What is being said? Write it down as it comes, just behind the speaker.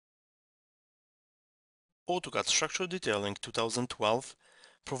AutoCAD Structural Detailing 2012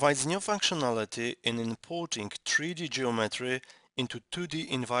 provides new functionality in importing 3D geometry into 2D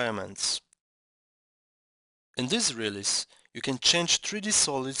environments. In this release, you can change 3D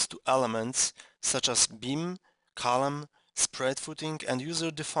solids to elements such as beam, column, spread footing, and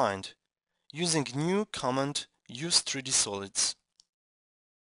user-defined, using new command Use 3D Solids.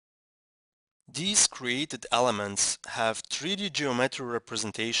 These created elements have 3D geometry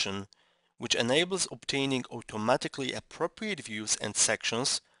representation, which enables obtaining automatically appropriate views and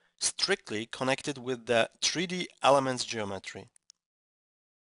sections strictly connected with the 3D elements geometry.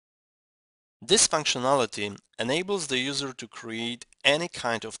 This functionality enables the user to create any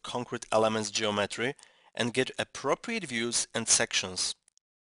kind of concrete elements geometry and get appropriate views and sections.